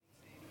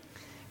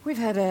We've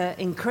had an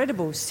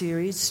incredible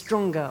series,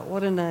 Stronger.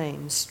 What a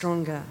name,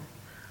 Stronger.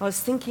 I was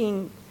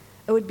thinking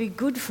it would be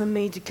good for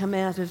me to come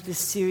out of this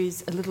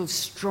series a little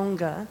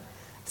stronger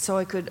so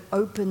I could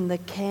open the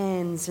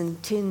cans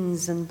and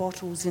tins and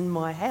bottles in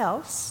my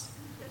house.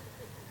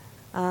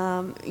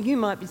 You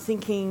might be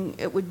thinking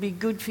it would be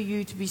good for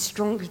you to be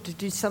stronger to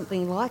do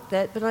something like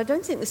that, but I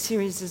don't think the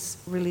series is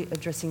really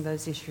addressing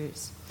those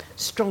issues.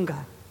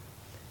 Stronger.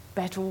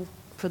 Battle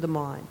for the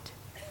mind.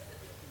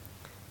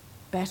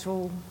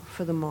 Battle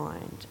for the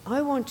mind.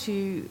 I want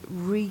to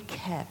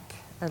recap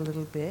a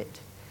little bit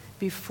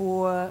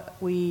before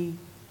we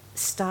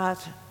start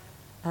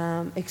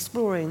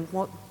exploring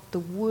what the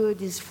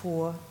word is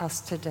for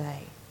us today.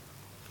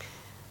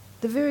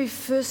 The very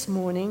first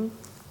morning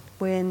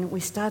when we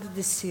started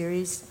this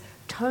series,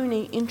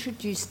 Tony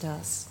introduced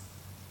us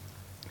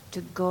to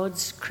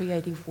God's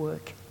creative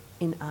work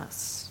in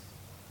us,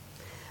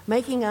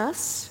 making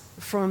us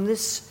from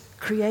this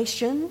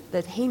creation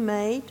that he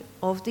made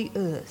of the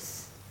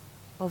earth,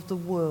 of the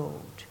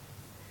world,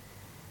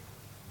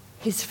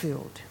 his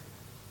field.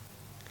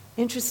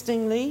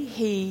 Interestingly,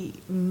 he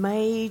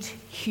made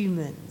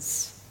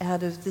humans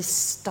out of this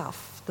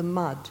stuff, the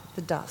mud,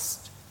 the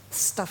dust,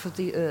 stuff of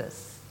the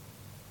earth.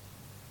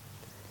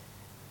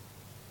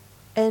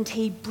 And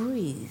he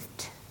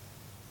breathed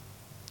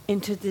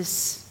into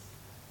this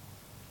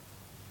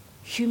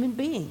human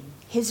being,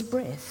 his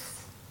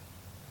breath,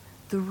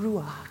 the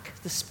Ruach,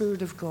 the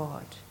Spirit of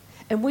God.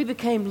 And we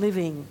became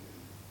living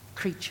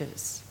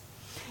creatures.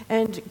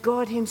 And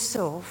God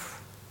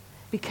himself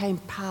became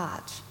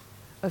part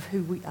of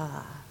who we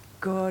are.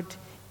 God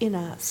in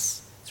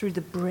us through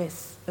the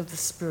breath of the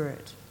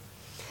Spirit.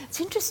 It's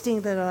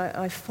interesting that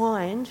I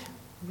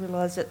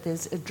realise that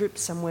there's a drip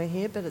somewhere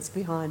here, but it's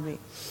behind me.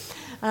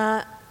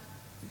 That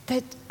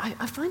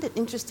I find it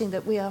interesting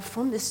that we are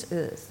from this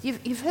earth.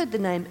 You've heard the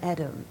name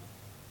Adam.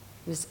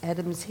 There's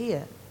Adam's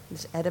here.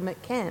 There's Adam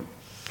at camp.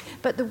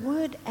 But the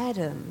word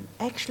Adam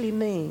actually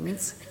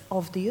means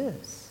of the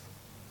earth.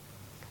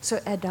 So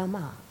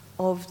Adama,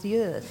 of the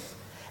earth.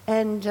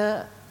 And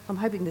I'm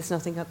hoping there's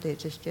nothing up there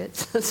just yet.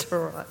 So that's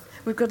all right.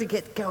 We've got to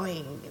get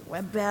going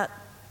about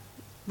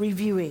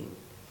reviewing.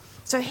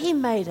 So he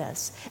made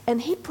us,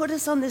 and he put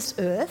us on this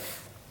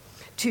earth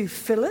to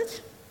fill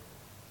it,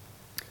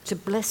 to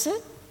bless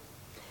it,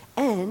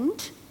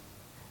 and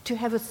to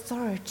have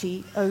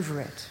authority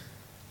over it.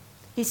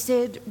 He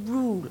said,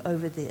 rule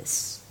over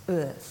this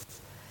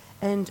earth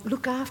and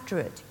look after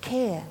it,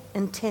 care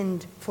and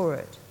tend for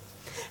it.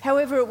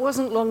 However, it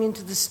wasn't long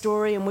into the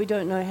story, and we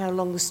don't know how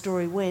long the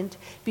story went,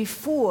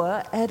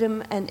 before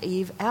Adam and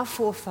Eve, our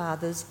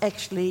forefathers,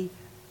 actually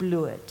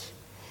blew it.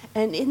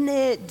 And in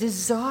their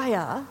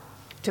desire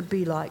to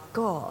be like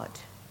God,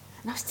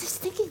 and I was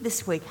just thinking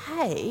this week,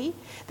 hey,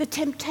 the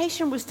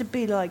temptation was to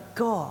be like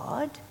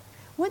God.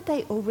 Weren't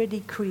they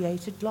already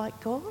created like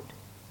God?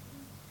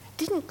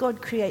 Didn't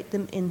God create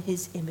them in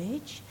his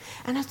image?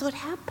 And I thought,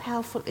 how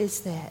powerful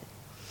is that?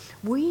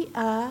 We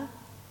are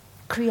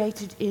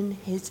created in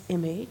his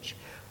image.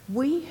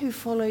 We who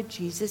follow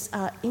Jesus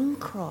are in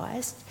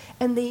Christ,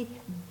 and the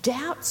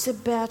doubts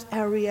about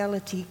our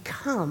reality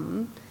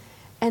come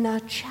and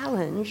are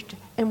challenged,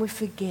 and we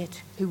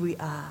forget who we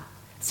are.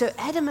 So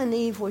Adam and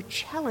Eve were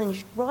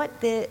challenged right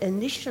there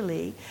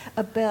initially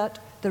about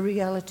the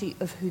reality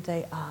of who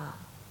they are.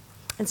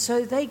 And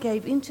so they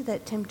gave into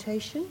that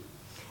temptation,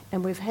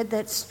 and we've had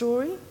that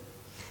story,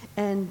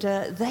 and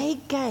they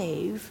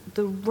gave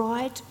the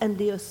right and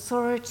the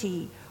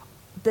authority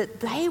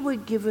that they were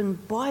given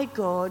by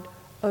God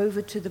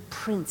over to the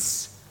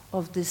prince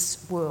of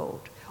this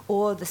world,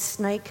 or the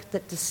snake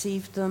that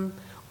deceived them,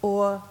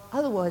 or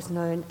otherwise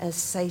known as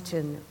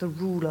Satan, the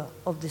ruler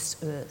of this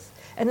earth.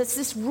 And it's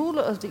this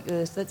ruler of the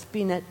earth that's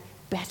been at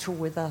battle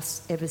with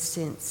us ever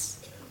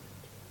since.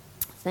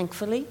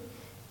 Thankfully,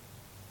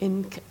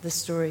 in the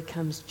story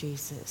comes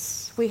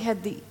Jesus. We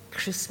had the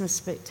Christmas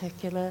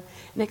spectacular.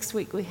 Next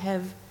week we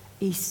have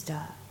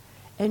Easter.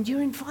 And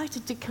you're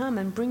invited to come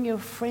and bring your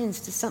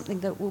friends to something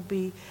that will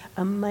be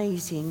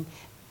amazing.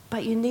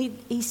 But you need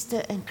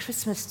Easter and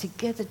Christmas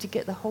together to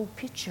get the whole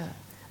picture.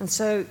 And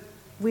so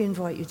we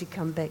invite you to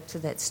come back to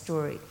that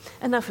story.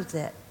 Enough of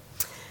that.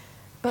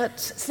 But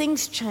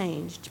things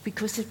changed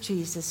because of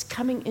Jesus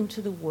coming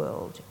into the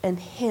world and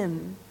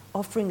him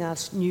offering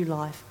us new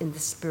life in the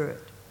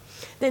Spirit.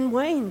 Then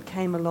Wayne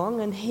came along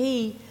and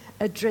he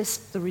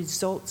addressed the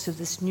results of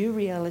this new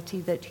reality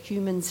that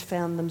humans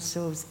found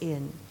themselves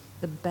in.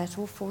 The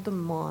battle for the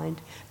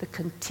mind, the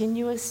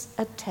continuous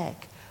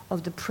attack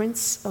of the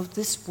prince of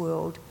this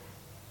world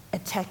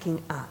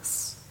attacking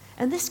us.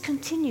 And this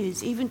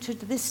continues even to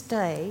this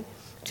day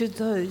to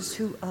those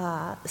who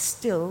are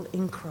still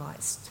in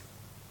Christ.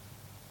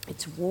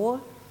 It's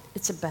war,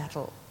 it's a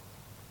battle.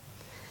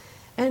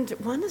 And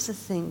one of the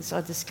things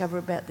I discover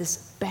about this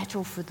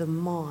battle for the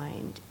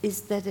mind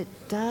is that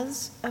it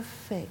does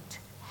affect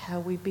how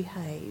we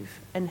behave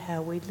and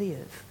how we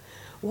live.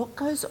 What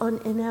goes on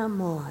in our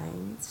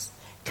minds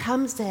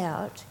comes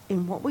out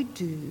in what we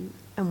do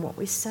and what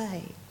we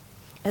say.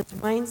 As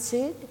Wayne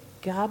said,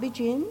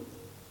 garbage in,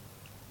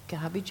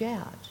 garbage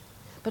out.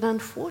 But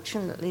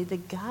unfortunately, the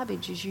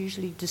garbage is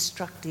usually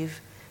destructive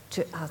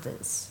to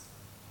others.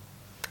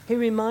 He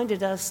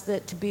reminded us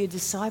that to be a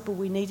disciple,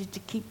 we needed to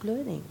keep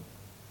learning,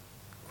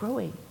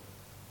 growing,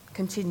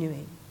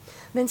 continuing.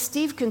 Then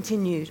Steve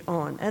continued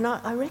on, and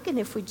I reckon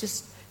if we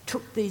just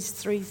took these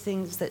three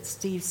things that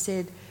Steve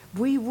said,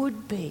 we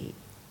would be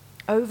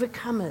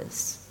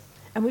overcomers,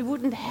 and we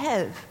wouldn't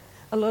have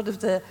a lot of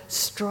the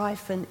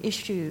strife and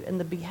issue and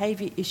the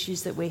behaviour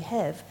issues that we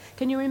have.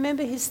 Can you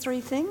remember his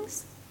three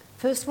things?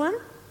 First one,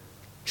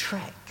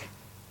 track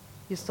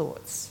your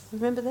thoughts.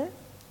 Remember that?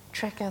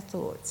 Track our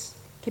thoughts.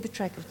 Keep a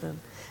track of them.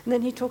 And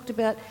then he talked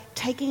about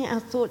taking our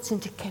thoughts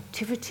into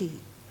captivity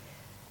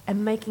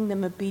and making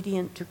them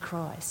obedient to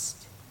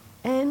Christ.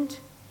 And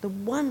the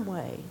one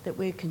way that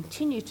we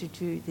continue to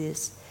do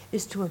this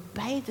is to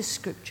obey the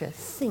scripture,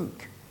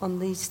 think on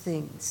these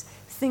things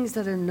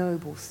that are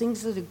noble,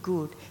 things that are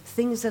good,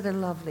 things that are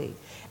lovely.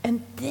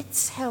 And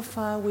that's how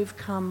far we've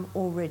come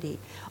already.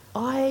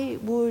 I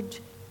would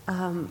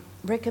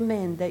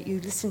recommend that you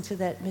listen to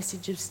that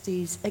message of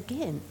Steve's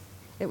again.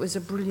 It was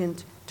a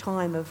brilliant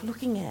time of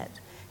looking at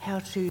how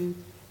to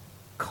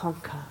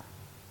conquer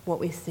what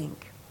we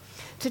think.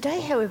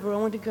 Today, however, I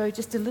want to go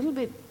just a little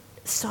bit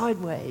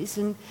sideways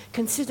and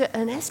consider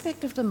an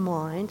aspect of the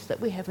mind that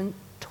we haven't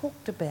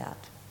talked about.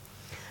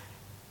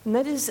 And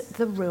that is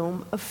the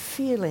realm of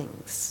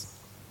feelings.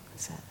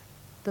 So,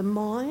 the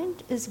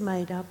mind is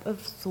made up of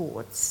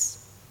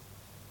thoughts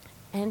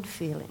and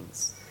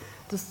feelings.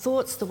 The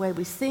thoughts, the way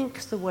we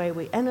think, the way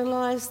we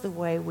analyse, the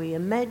way we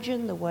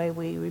imagine, the way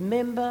we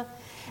remember.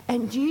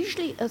 And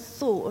usually a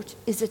thought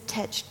is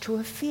attached to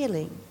a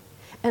feeling.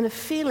 And a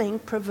feeling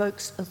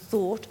provokes a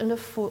thought, and a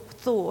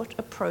thought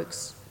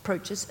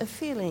approaches a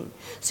feeling.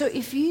 So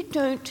if you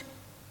don't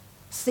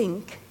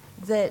think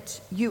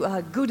that you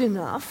are good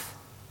enough,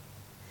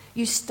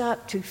 you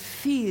start to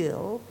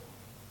feel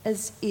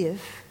as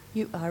if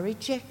you are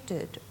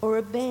rejected or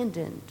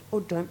abandoned or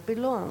don't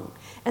belong.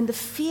 And the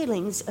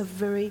feelings are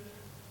very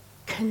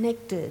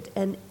connected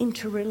and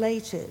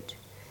interrelated.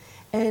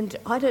 And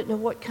I don't know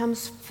what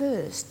comes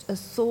first, a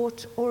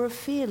thought or a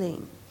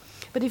feeling.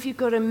 But if you've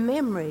got a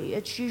memory,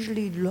 it's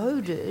usually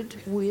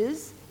loaded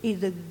with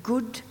either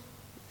good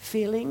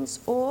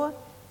feelings or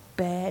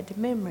bad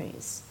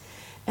memories.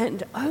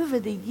 And over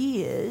the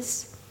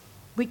years,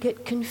 we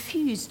get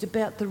confused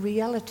about the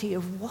reality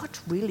of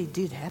what really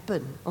did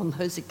happen on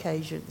those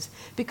occasions,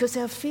 because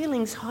our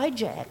feelings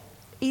hijack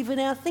even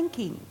our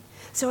thinking.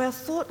 So our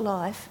thought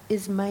life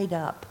is made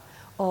up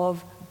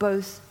of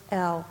both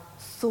our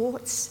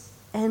thoughts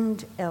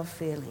and our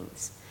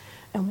feelings.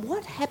 And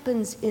what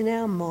happens in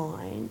our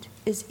mind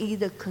is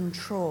either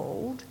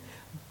controlled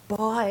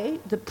by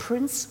the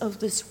prince of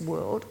this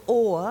world,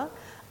 or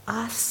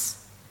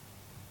us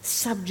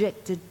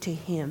subjected to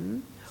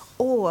him,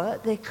 or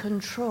they're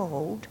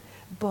controlled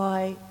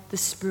by the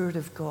Spirit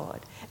of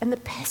God. And the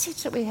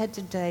passage that we had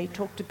today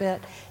talked about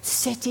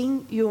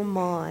setting your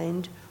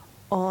mind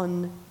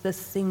on the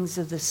things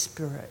of the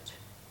Spirit.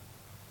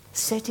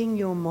 Setting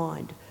your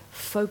mind,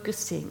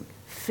 focusing,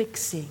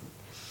 fixing.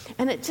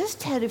 And it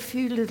just had a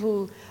few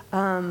little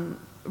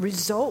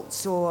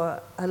results,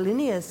 or a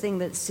linear thing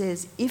that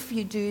says, if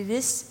you do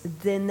this,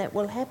 then that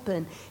will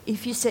happen.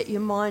 If you set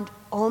your mind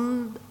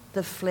on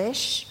the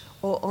flesh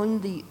or on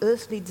the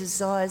earthly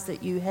desires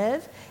that you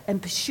have and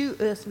pursue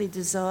earthly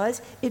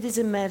desires, it is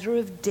a matter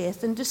of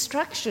death and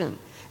destruction.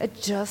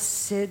 It just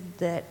said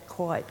that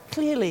quite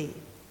clearly.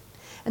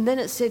 And then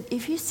it said,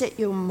 if you set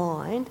your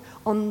mind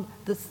on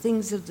the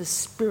things of the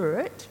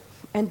Spirit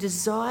and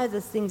desire the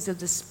things of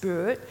the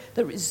Spirit,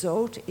 the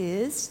result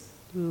is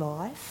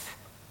life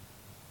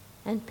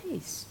and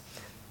peace.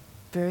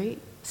 Very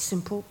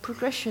simple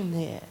progression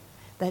there.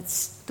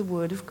 That's the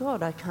Word of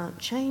God. I can't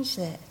change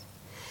that.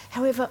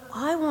 However,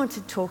 I want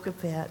to talk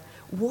about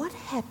what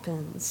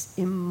happens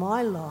in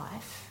my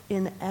life,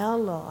 in our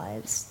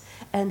lives,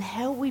 and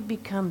how we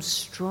become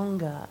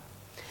stronger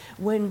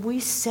when we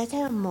set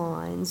our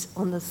minds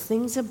on the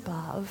things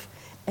above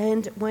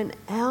and when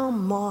our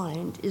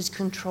mind is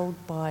controlled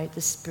by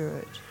the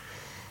Spirit.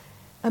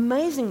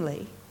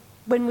 Amazingly,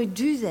 when we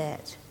do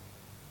that,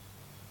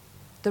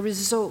 the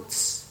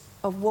results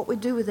of what we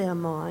do with our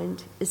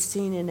mind is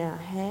seen in our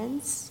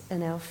hands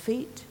and our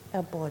feet,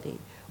 our body.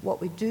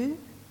 What we do,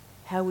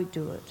 how we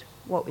do it.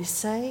 What we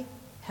say,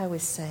 how we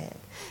say it.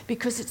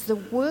 Because it's the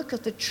work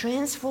of the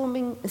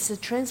transforming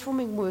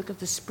work of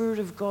the Spirit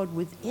of God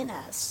within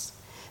us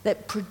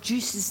that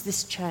produces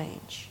this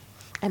change.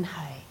 And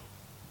hey,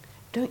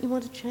 don't you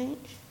want to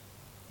change?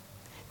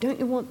 Don't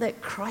you want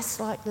that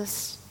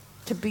Christ-likeness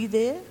to be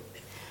there?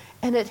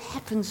 And it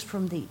happens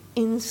from the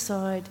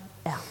inside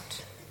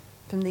out.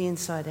 From the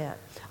inside out.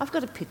 I've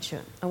got a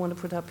picture I want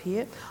to put up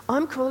here.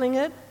 I'm calling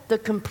it The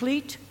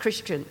Complete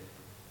Christian.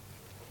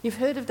 You've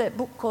heard of that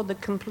book called The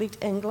Complete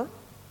Angler?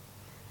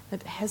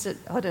 It has it,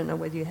 I don't know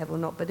whether you have or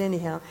not, but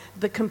anyhow,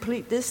 the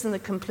complete this and the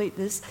complete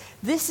this.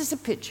 This is a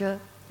picture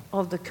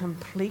of the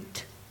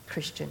complete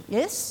Christian.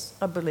 Yes,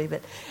 I believe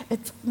it.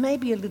 It's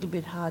maybe a little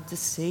bit hard to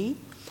see,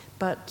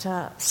 but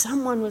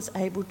someone was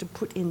able to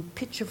put in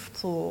picture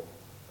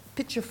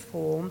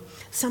form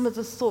some of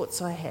the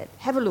thoughts I had.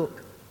 Have a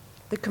look.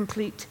 The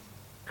complete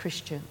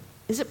Christian.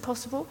 Is it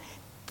possible?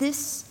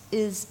 This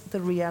is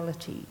the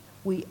reality.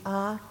 We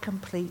are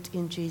complete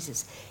in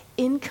Jesus.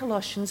 In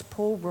Colossians,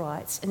 Paul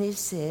writes, and he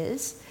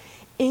says,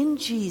 in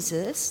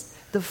Jesus,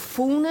 the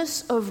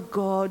fullness of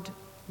God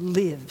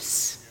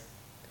lives.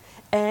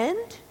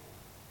 And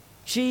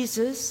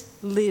Jesus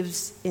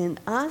lives in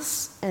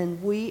us,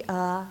 and we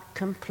are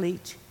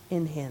complete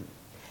in him.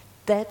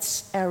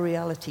 That's our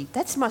reality.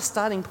 That's my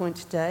starting point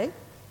today,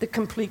 the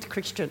complete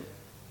Christian.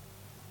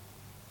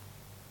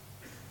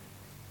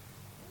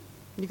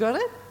 You got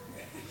it?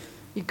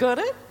 You got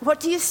it? What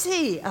do you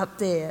see up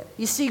there?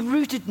 You see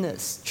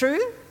rootedness,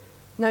 true?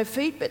 No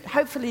feet, but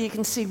hopefully you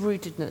can see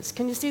rootedness.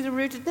 Can you see the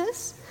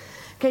rootedness?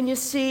 Can you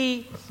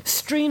see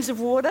streams of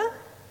water?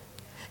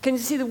 Can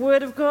you see the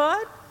Word of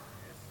God?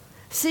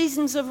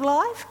 Seasons of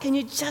life? Can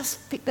you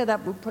just pick that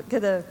up? We'll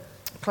get a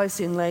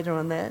close in later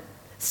on that.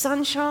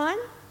 Sunshine?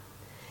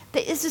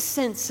 There is a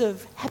sense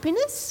of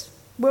happiness,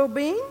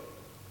 well-being.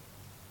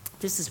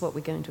 This is what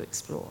we're going to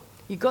explore.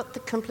 You got the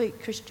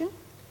complete Christian?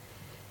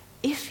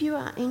 If you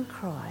are in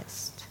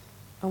Christ,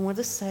 I want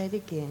to say it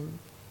again,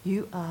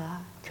 you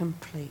are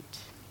complete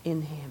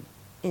in him,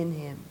 in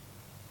him.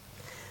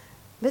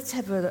 Let's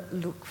have a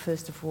look,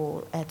 first of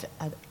all, at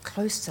a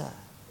closer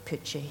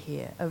picture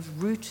here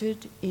of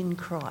rooted in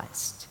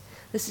Christ.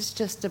 This is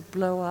just a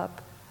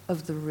blow-up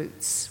of the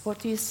roots. What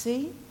do you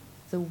see?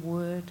 The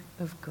Word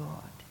of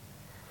God.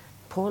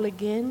 Paul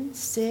again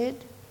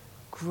said,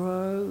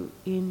 grow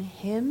in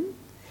him.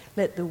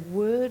 Let the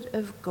Word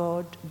of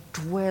God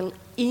dwell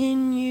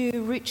in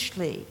you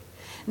richly.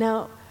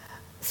 Now,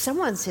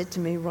 someone said to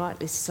me,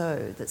 rightly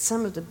so, that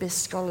some of the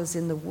best scholars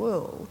in the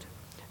world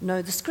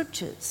know the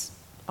Scriptures.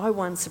 I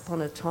once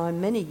upon a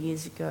time, many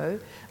years ago,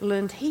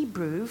 learned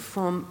Hebrew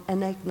from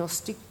an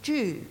agnostic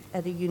Jew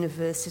at a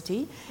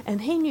university,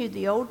 and he knew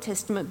the Old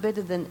Testament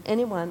better than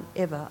anyone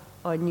ever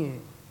I knew.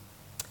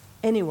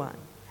 Anyone.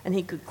 And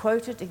he could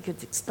quote it, he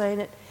could explain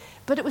it,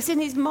 but it was in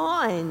his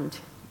mind.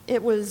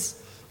 It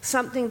was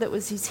something that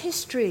was his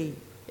history.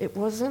 It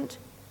wasn't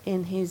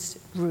in his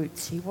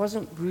roots. He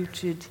wasn't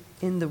rooted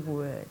in the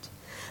Word.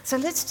 So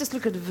let's just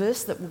look at a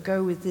verse that will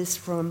go with this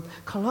from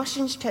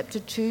Colossians chapter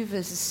 2,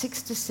 verses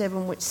 6 to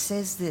 7, which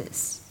says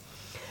this.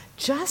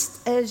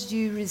 Just as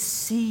you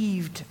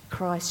received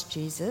Christ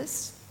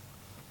Jesus,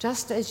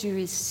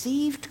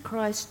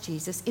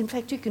 in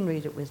fact, you can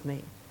read it with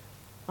me.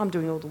 I'm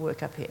doing all the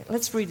work up here.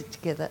 Let's read it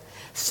together.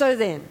 So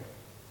then,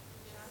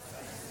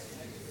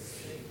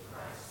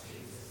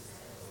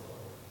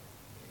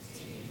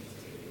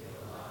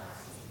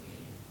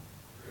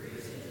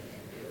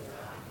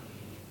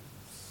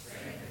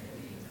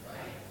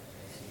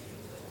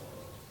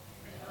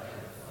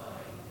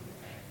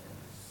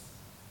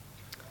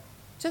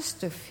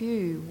 just a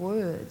few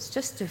words,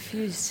 just a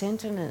few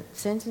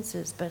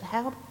sentences, but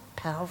how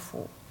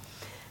powerful.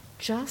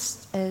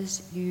 Just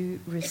as you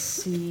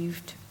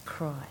received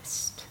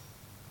Christ.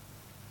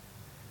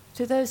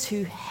 To those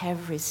who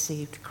have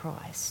received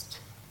Christ,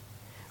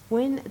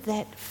 when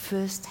that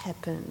first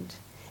happened,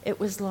 it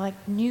was like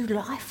new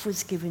life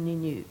was given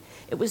in you.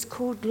 It was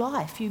called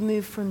life. You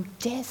moved from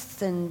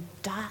death and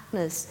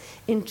darkness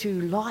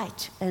into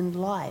light and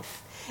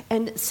life.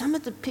 And some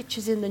of the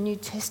pictures in the New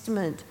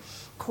Testament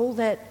call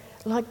that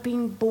like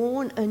being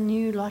born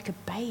anew like a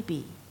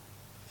baby.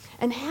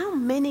 And how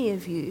many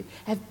of you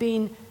have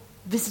been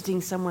visiting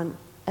someone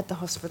at the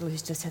hospital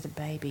who's just had a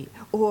baby,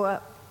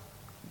 or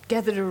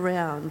gathered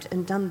around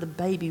and done the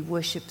baby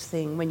worship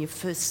thing when you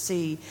first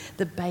see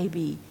the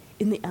baby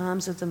in the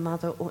arms of the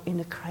mother or in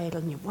a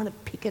cradle and you want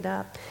to pick it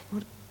up,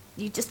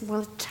 you just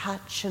want to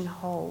touch and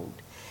hold.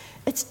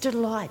 It's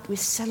delight. We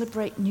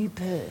celebrate new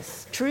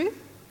birth. True?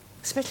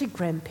 Especially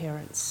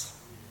grandparents.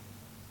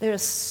 They're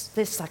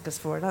suckers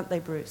for it, aren't they,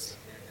 Bruce?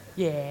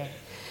 Yeah.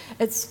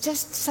 It's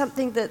just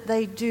something that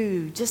they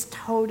do, just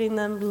holding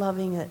them,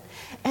 loving it.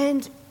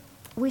 And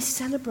we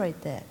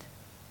celebrate that.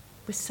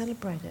 We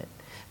celebrate it.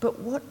 But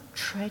what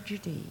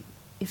tragedy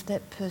if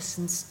that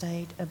person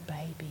stayed a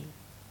baby?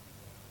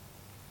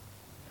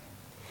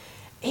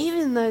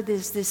 Even though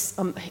there's this,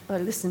 I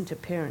listen to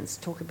parents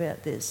talk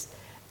about this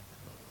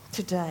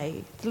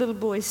today. The little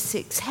boy's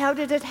 6. How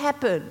did it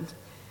happen?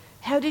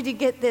 How did he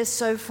get there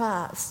so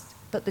fast?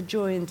 But the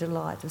joy and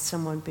delight of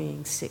someone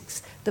being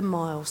 6, the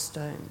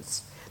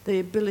milestones, the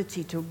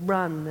ability to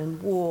run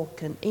and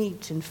walk and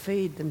eat and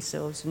feed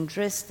themselves and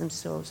dress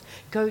themselves,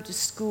 go to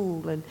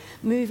school and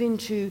move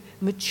into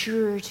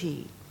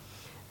maturity,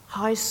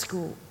 high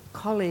school,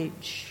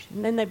 college,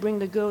 and then they bring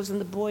the girls and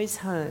the boys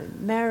home,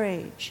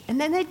 marriage, and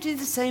then they do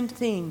the same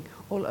thing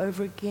all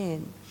over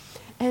again.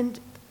 And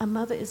a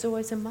mother is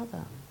always a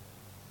mother.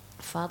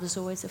 A father's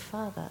always a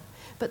father.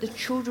 But the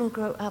children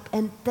grow up,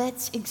 and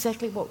that's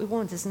exactly what we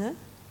want, isn't it?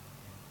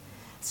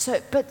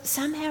 So, but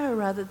somehow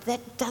or other,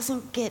 that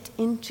doesn't get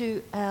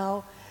into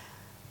our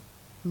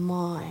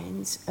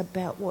minds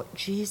about what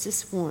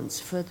Jesus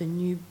wants for the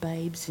new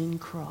babes in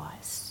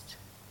Christ.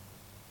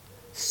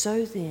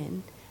 So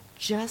then,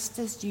 just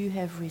as you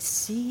have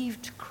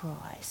received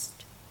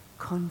Christ,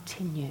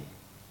 continue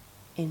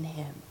in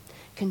him.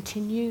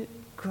 Continue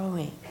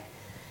growing.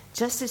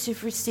 Just as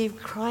you've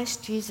received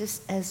Christ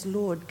Jesus as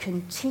Lord,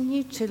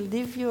 continue to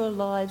live your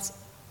lives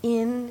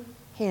in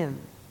him.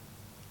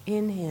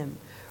 In him.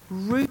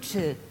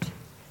 Rooted,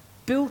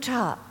 built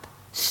up,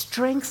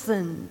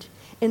 strengthened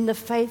in the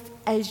faith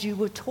as you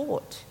were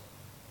taught,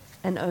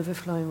 and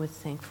overflowing with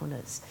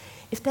thankfulness.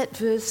 If that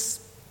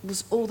verse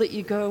was all that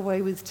you go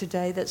away with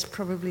today, that's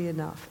probably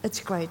enough. It's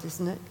great,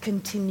 isn't it?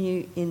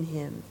 Continue in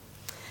him.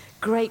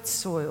 Great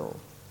soil,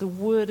 the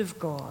word of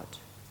God.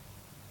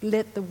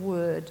 Let the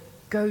word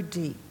go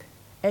deep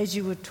as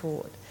you were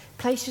taught.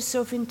 Place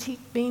yourself in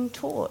being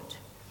taught.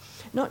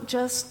 Not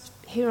just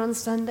here on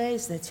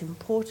Sundays, that's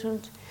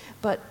important,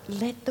 but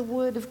let the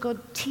word of God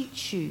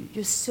teach you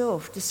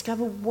yourself.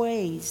 Discover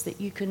ways that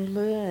you can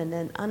learn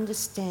and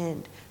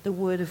understand the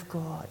word of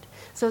God.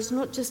 So it's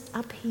not just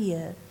up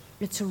here,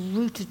 it's a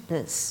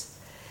rootedness.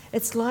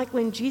 It's like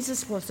when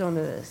Jesus was on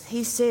earth.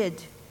 He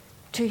said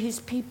to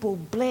his people,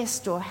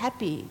 blessed or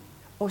happy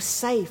or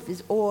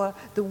safe or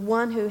the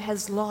one who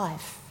has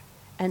life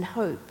and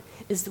hope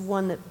is the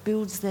one that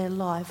builds their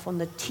life on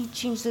the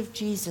teachings of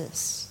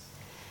Jesus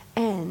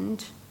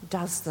and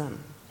does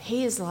them.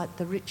 He is like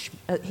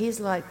he is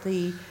like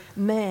the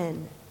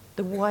man,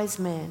 the wise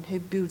man who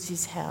builds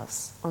his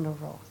house on a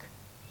rock.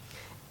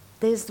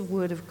 There's the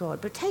word of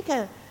God. But take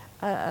a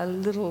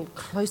little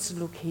closer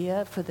look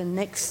here for the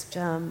next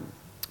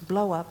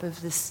blow up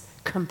of this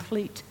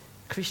complete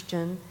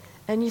Christian,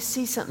 and you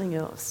see something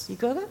else. You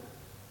got it?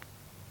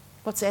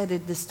 What's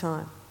added this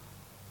time?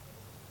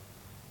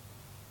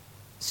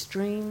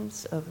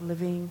 Streams of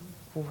living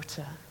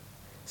water.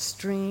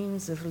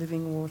 Streams of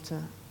living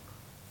water.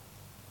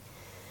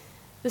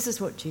 This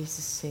is what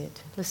Jesus said.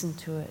 Listen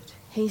to it.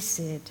 He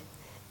said,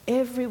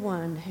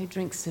 everyone who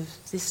drinks of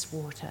this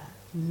water,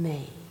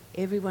 me,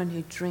 everyone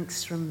who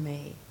drinks from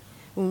me,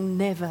 will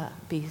never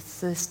be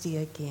thirsty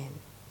again.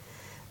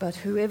 But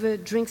whoever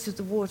drinks of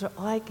the water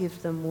I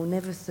give them will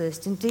never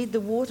thirst. Indeed, the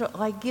water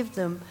I give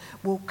them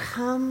will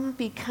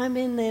become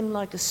in them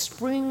like a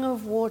spring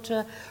of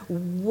water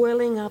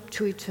welling up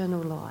to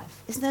eternal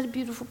life. Isn't that a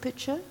beautiful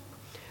picture?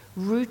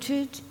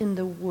 Rooted in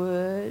the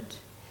word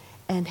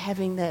and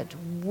having that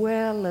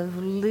well of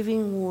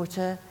living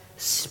water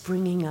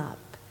springing up.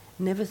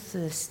 Never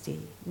thirsty,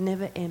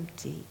 never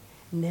empty,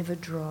 never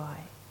dry.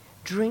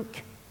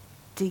 Drink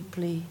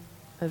deeply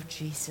of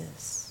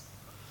Jesus.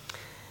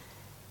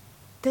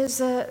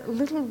 There's a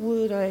little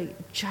word I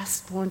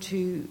just want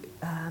to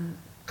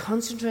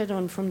concentrate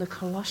on from the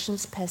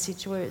Colossians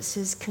passage where it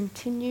says,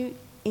 continue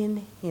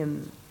in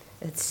him.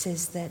 It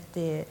says that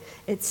there.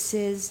 It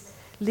says,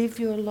 live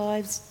your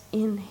lives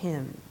in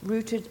him,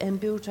 rooted and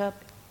built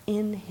up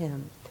in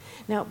him.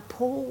 Now,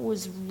 Paul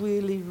was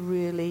really,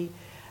 really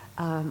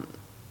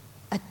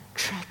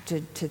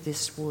attracted to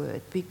this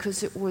word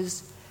because it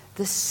was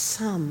the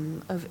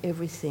sum of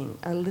everything,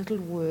 a little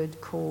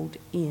word called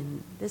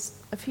in. There's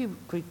a few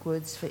Greek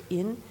words for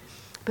in,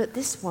 but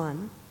this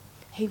one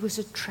he was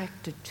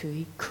attracted to.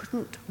 He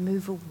couldn't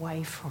move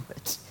away from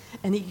it.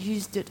 And he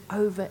used it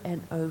over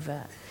and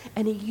over.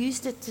 And he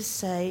used it to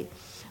say,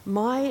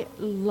 my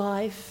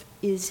life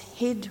is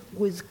hid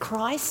with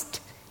Christ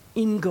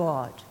in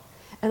God.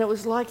 And it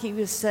was like he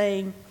was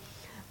saying,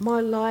 my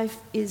life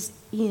is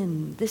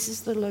in. This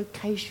is the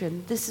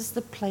location. This is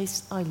the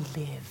place I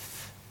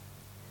live.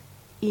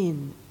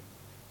 In.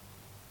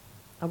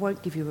 I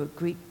won't give you a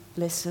Greek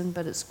lesson,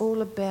 but it's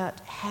all about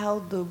how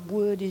the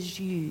word is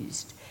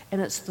used, and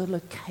it's the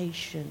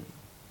location.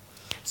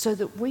 So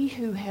that we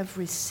who have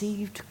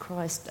received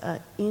Christ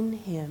are in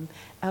him,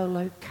 our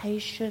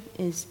location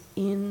is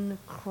in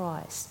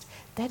Christ.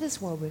 That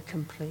is why we're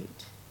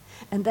complete.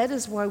 And that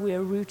is why we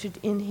are rooted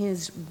in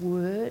his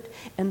word,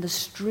 and the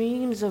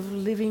streams of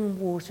living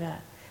water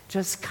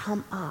just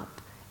come up,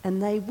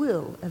 and they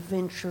will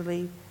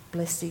eventually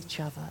bless each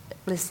other,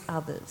 bless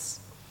others.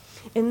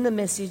 In the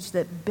message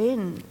that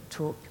Ben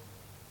took,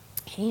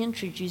 he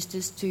introduced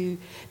us to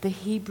the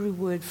Hebrew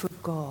word for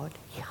God,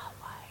 Yahweh,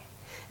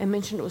 and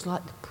mentioned it was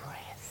like the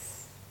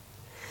breath.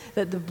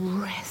 That the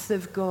breath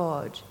of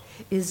God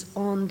is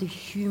on the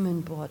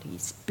human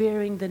bodies,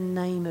 bearing the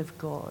name of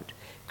God,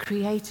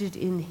 created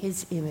in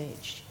his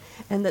image.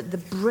 And that the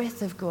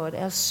breath of God,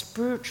 our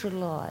spiritual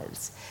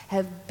lives,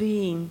 have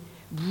been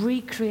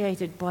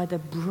recreated by the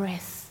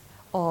breath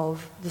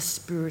of the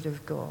Spirit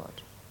of God,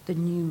 the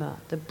pneuma,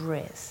 the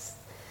breath.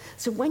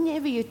 So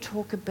whenever you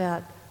talk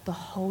about the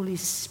Holy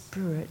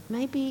Spirit,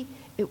 maybe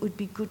it would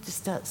be good to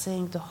start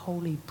saying the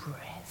Holy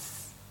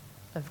Breath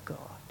of God.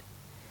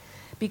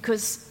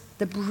 Because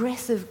the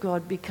breath of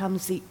God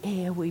becomes the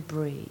air we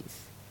breathe.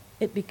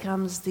 It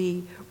becomes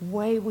the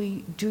way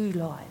we do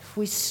life.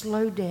 We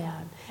slow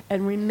down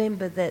and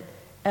remember that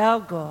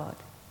our God,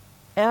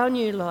 our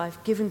new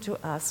life given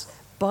to us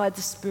by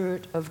the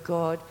Spirit of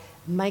God,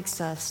 makes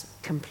us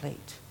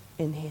complete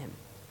in him.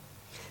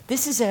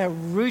 This is our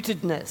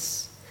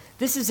rootedness.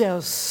 This is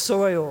our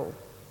soil.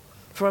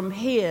 From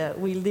here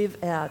we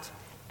live out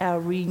our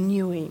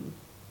renewing,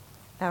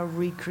 our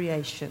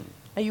recreation.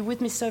 Are you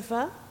with me so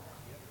far?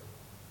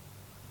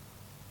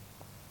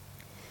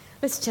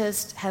 Let's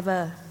just have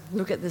a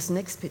look at this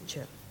next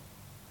picture.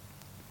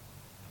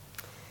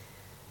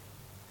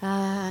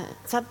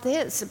 It's up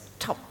there, it's the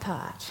top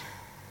part.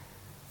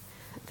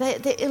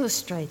 They're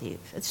illustrative.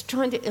 It's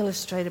trying to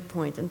illustrate a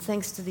point, and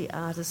thanks to the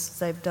artists,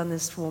 they've done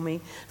this for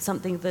me,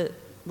 something that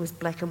was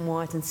black and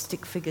white and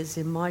stick figures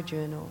in my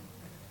journal.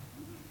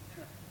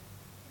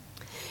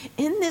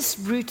 In this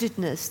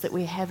rootedness that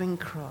we have in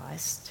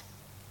Christ,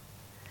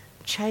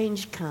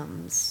 change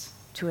comes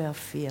to our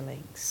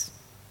feelings.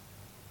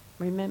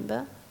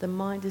 Remember, the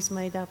mind is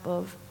made up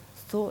of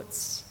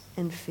thoughts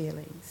and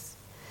feelings.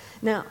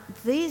 Now,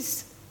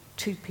 these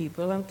two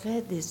people, I'm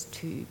glad there's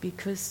two,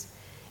 because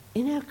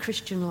in our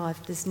Christian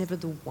life, there's never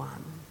the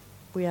one.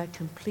 We are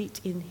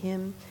complete in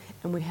Him,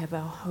 and we have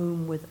our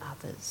home with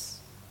others.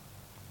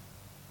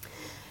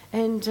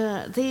 And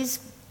these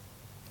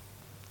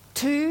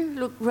two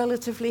look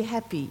relatively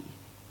happy.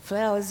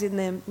 Flowers in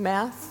their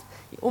mouth,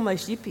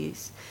 almost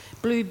yippies.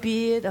 Blue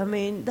beard, I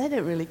mean, they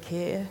don't really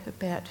care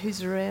about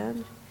who's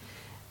around.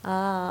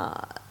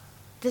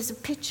 There's a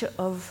picture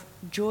of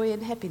joy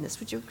and happiness.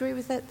 Would you agree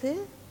with that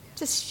there?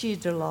 Just sheer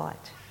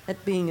delight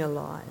at being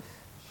alive.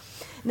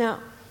 Now,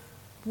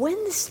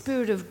 when the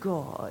Spirit of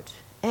God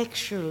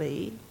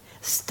actually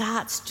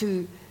starts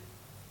to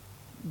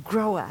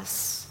grow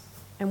us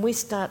and we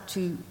start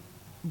to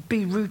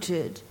be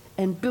rooted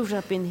and built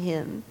up in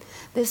Him,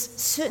 there's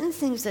certain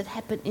things that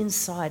happen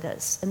inside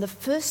us. And the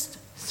first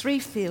three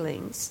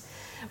feelings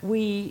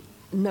we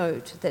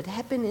note that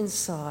happen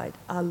inside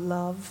are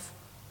love,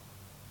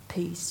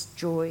 peace,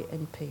 joy,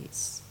 and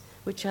peace,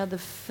 which are the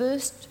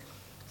first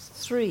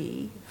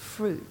three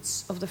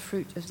fruits of the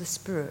fruit of the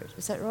Spirit.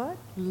 Is that right?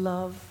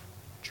 Love,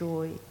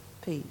 joy,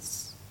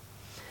 peace.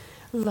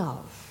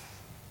 Love.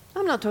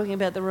 I'm not talking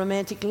about the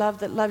romantic love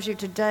that loves you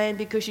today, and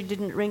because you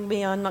didn't ring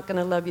me, I'm not going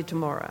to love you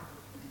tomorrow.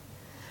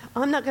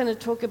 I'm not going to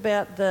talk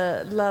about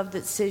the love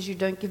that says you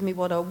don't give me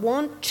what I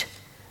want,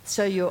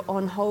 so you're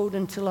on hold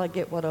until I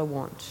get what I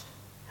want.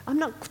 I'm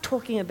not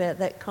talking about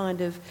that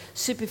kind of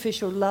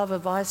superficial love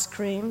of ice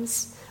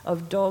creams,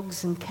 of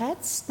dogs and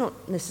cats,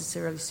 not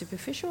necessarily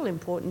superficial,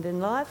 important in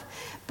life,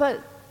 but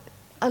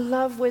a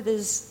love where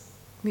there's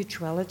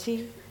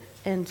mutuality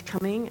and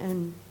coming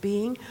and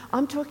being.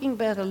 I'm talking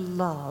about a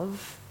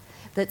love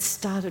that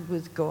started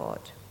with God.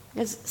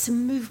 There's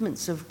some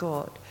movements of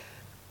God.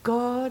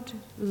 God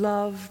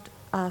loved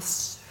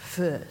us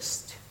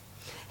first.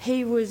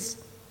 He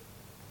was,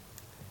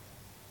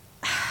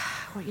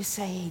 what you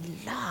say, He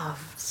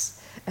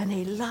loves, and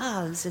He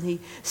loves, and He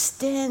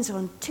stands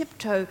on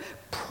tiptoe,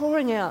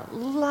 pouring out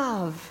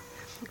love,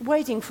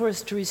 waiting for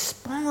us to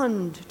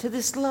respond to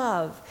this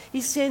love.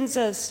 He sends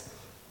us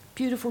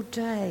beautiful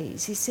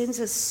days. He sends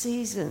us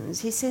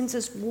seasons. He sends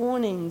us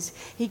warnings.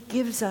 He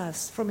gives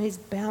us from His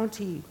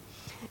bounty.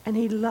 And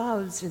He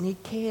loves and He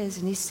cares,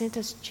 and He sent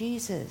us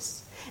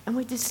Jesus. And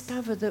we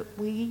discover that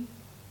we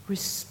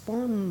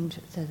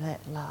respond to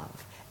that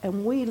love.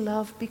 And we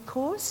love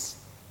because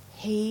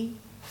He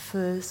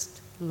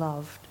first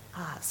loved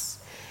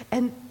us.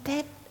 And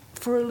that,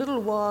 for a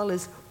little while,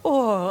 is,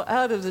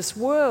 out of this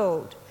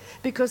world.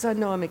 Because I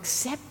know I'm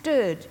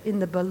accepted in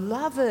the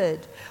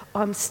beloved.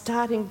 I'm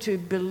starting to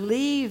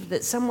believe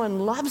that someone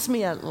loves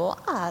me at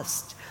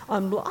last.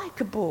 I'm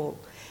likeable.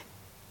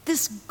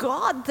 This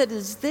God that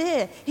is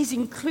there, He's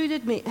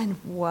included me. And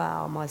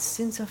wow, my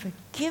sins are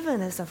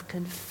forgiven as I've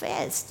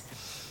confessed.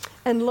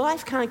 And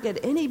life can't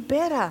get any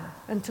better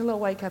until I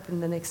wake up in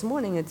the next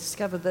morning and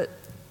discover that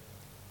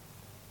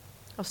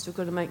I've still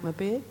got to make my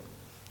bed,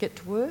 get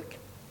to work,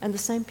 and the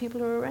same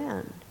people are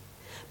around.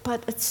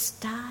 But it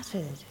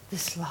started,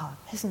 this love,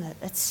 hasn't it?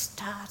 It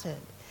started.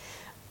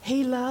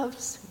 He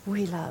loves,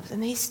 we love.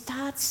 And He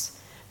starts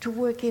to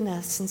work in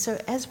us. And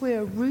so as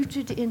we're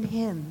rooted in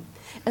Him,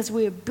 as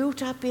we're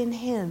built up in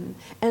Him,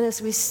 and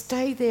as we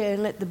stay there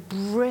and let the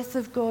breath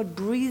of God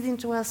breathe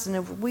into us, and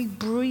if we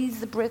breathe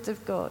the breath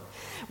of God,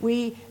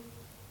 we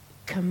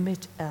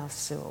commit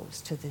ourselves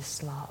to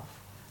this love.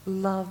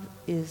 Love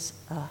is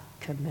a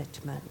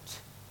commitment.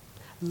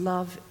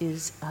 Love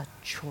is a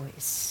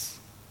choice.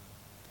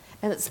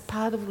 And it's a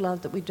part of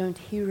love that we don't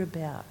hear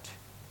about.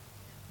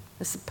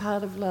 It's a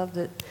part of love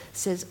that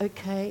says,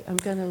 okay, I'm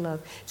going to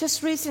love.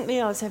 Just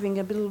recently I was having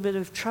a little bit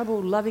of trouble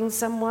loving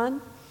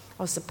someone.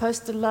 I was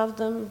supposed to love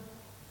them.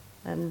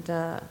 And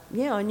I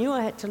knew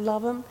I had to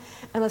love them.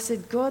 And I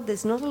said, God,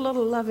 there's not a lot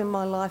of love in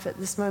my life at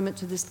this moment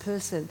to this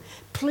person.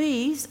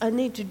 Please, I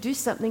need to do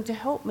something to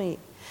help me.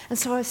 And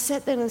so I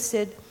sat there and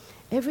said,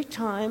 every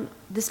time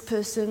this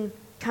person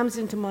comes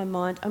into my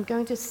mind, I'm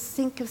going to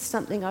think of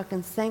something I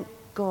can thank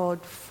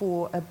God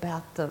for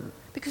about them.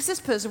 Because this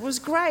person was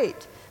great.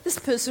 This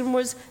person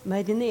was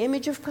made in the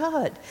image of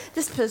God.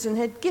 This person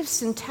had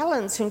gifts and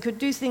talents and could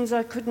do things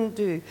I couldn't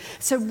do.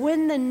 So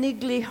when the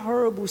niggly,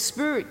 horrible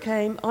spirit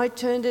came, I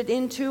turned it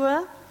into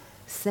a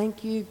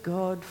thank you,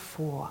 God,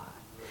 for.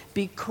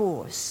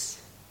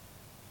 Because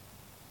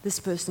this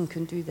person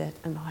can do that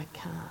and I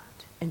can't.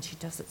 And she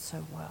does it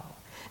so well.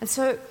 And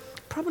so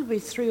probably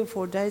 3 or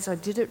 4 days I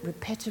did it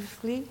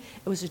repetitively.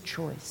 It was a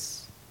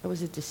choice. It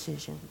was a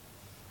decision.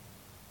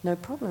 No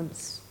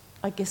problems.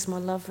 I guess my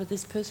love for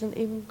this person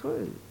even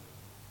grew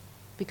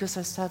because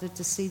I started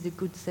to see the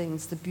good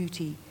things, the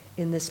beauty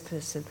in this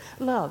person.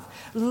 Love.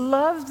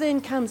 Love then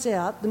comes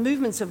out, the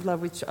movements of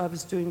love, which I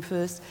was doing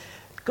first.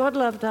 God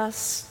loved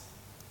us,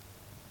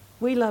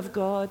 we love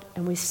God,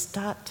 and we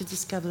start to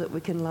discover that we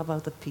can love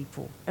other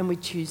people, and we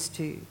choose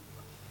to.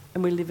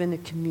 And we live in a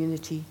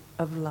community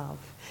of love.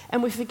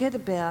 And we forget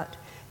about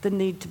the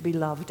need to be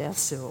loved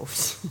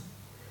ourselves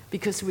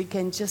because we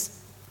can just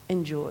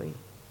enjoy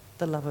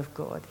the love of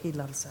God. He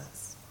loves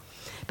us.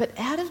 But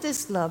out of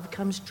this love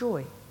comes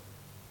joy.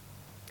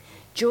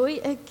 Joy,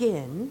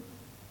 again,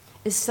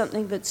 is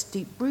something that's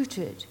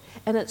deep-rooted,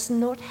 and it's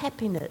not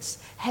happiness.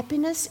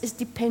 Happiness is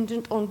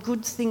dependent on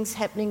good things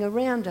happening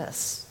around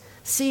us.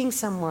 Seeing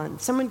someone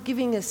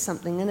giving us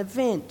something, an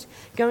event,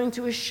 going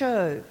to a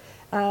show,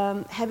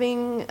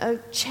 having a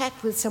chat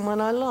with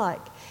someone I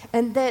like,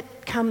 and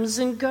that comes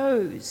and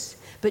goes.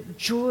 But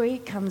joy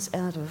comes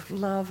out of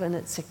love, and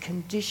it's a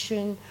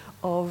condition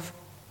of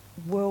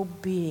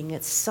well-being.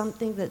 It's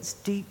something that's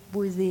deep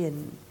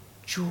within,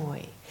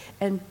 joy.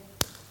 And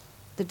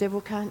the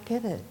devil can't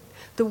get it.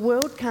 The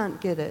world can't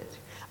get it.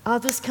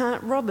 Others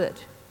can't rob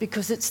it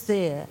because it's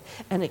there.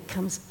 And it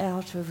comes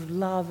out of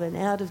love, and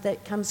out of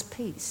that comes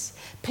peace.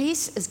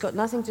 Peace has got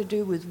nothing to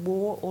do with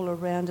war all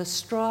around us,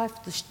 strife,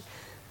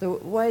 the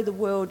way the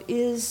world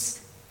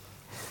is,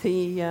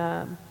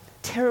 the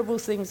terrible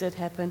things that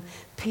happen.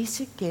 Peace,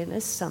 again,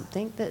 is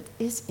something that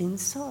is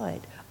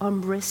inside.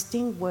 I'm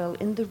resting well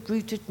in the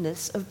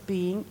rootedness of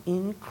being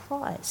in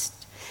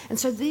Christ. And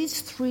so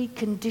these 3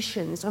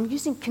 conditions, I'm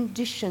using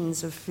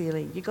conditions of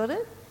feeling, you got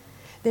it?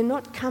 They're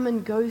not come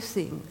and go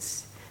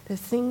things. They're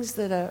things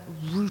that are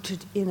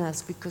rooted in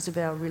us because of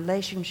our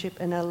relationship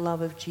and our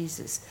love of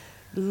Jesus.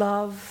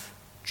 Love,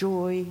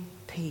 joy,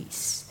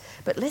 peace.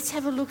 But let's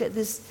have a look at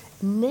this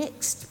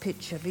next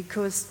picture,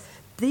 because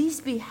these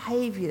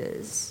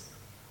behaviours,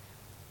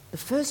 the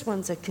first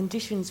ones are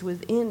conditions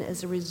within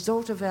as a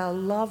result of our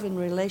love and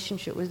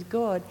relationship with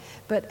God,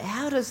 but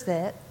out of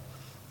that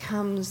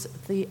comes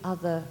the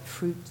other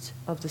fruits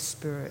of the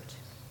Spirit.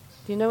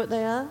 Do you know what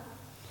they are?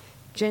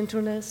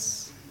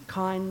 Gentleness,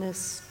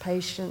 kindness,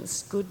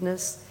 patience,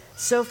 goodness,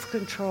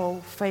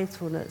 self-control,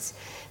 faithfulness.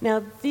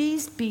 Now,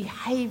 these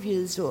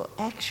behaviours or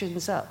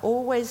actions are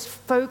always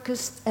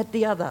focused at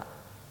the other.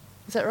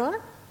 Is that right?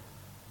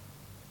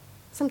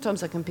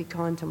 Sometimes I can be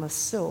kind to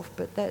myself,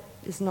 but that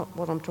is not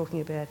what I'm talking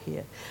about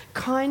here.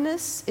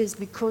 Kindness is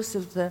because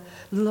of the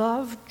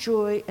love,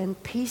 joy,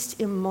 and peace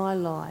in my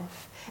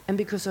life, and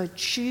because I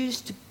choose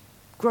to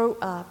grow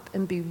up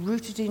and be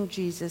rooted in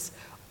Jesus,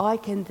 I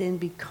can then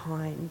be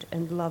kind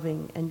and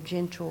loving and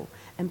gentle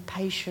and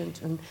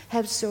patient and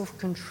have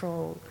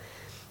self-control,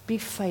 be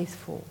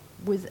faithful.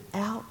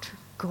 Without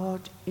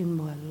God in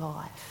my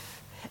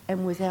life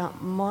and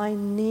without my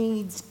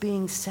needs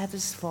being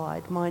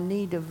satisfied, my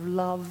need of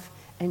love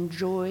and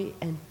joy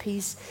and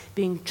peace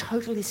being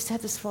totally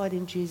satisfied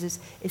in Jesus,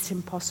 it's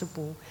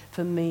impossible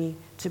for me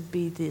to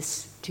be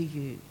this to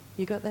you.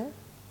 You got that?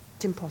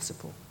 It's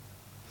impossible.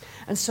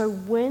 And so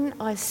when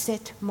I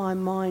set my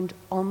mind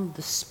on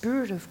the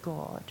Spirit of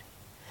God,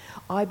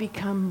 I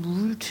become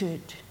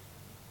rooted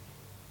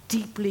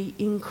deeply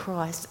in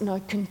Christ, and I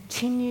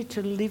continue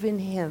to live in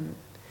Him,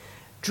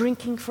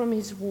 drinking from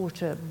His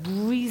water,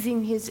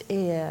 breathing His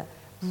air,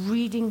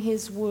 reading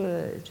His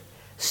word,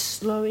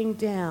 slowing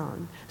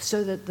down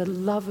so that the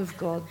love of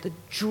God, the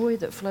joy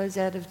that flows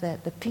out of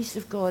that, the peace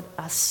of God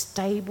are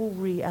stable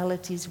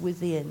realities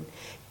within.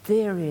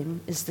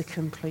 Therein is the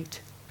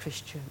complete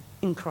Christian,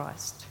 in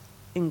Christ.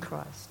 In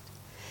Christ.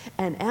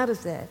 And out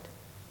of that,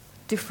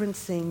 different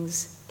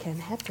things can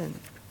happen.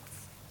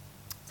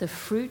 The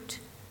fruit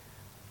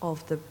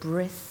of the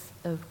breath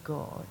of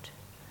God.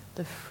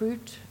 The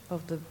fruit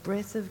of the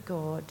breath of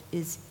God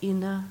is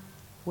inner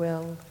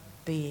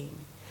well-being,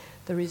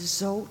 the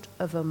result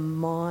of a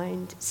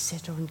mind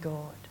set on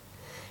God,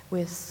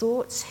 where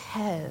thoughts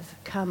have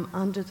come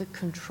under the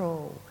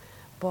control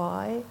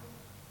by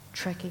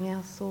tracking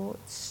our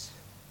thoughts,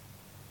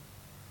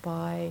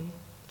 by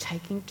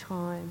taking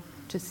time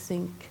to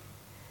think,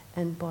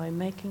 and by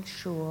making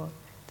sure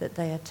that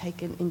they are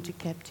taken into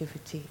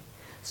captivity.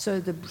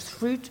 So the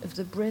fruit of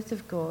the breath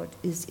of God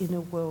is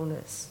inner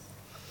wellness.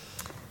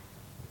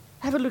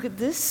 Have a look at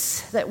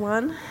that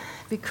one,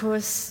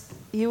 because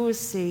you will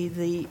see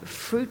the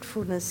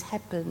fruitfulness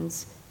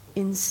happens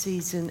in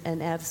season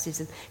and out of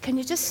season. Can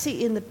you just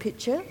see in the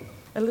picture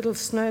a little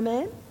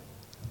snowman?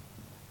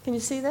 Can you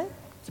see that?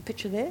 There's a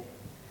picture there.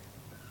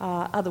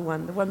 Other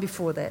one, the one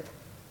before that.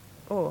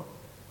 Oh.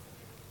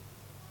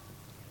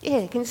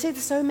 Yeah, can you see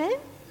the snowman?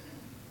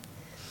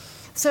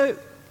 So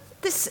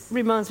this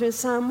reminds me of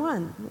Psalm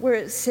 1, where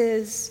it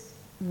says,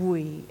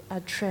 we are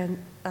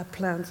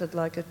planted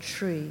like a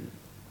tree.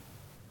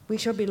 We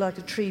shall be like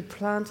a tree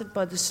planted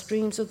by the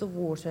streams of the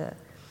water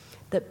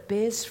that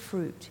bears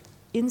fruit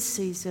in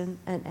season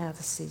and out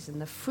of season.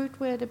 The fruit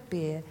we're to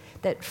bear,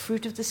 that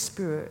fruit of the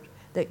Spirit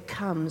that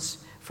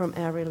comes from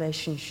our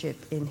relationship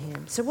in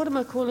him. So what am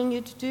I calling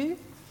you to do?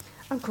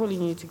 I'm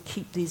calling you to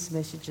keep these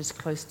messages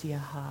close to your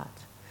heart.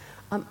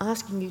 I'm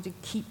asking you to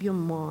keep your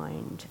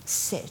mind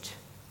set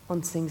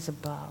on things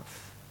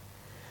above.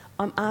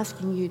 I'm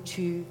asking you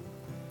to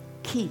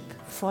keep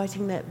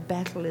fighting that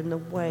battle in the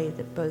way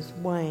that both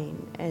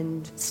Wayne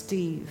and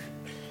Steve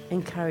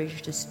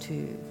encouraged us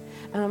to.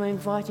 And I'm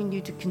inviting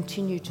you to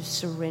continue to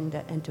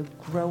surrender and to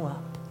grow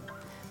up.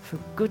 For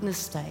goodness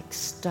sake,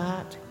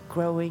 start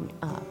growing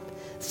up.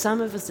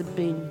 Some of us have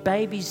been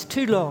babies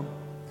too long,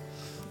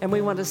 and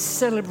we want to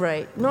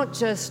celebrate not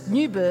just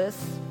new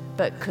birth,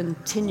 but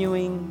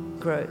continuing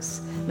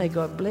growth. May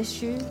God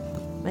bless you.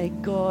 May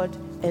God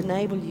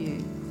enable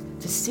you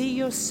to see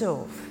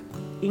yourself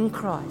in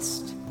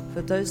Christ.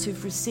 For those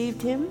who've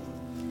received him,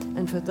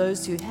 and for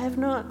those who have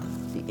not,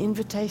 the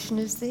invitation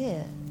is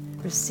there.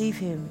 Receive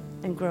him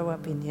and grow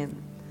up in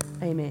him.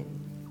 Amen.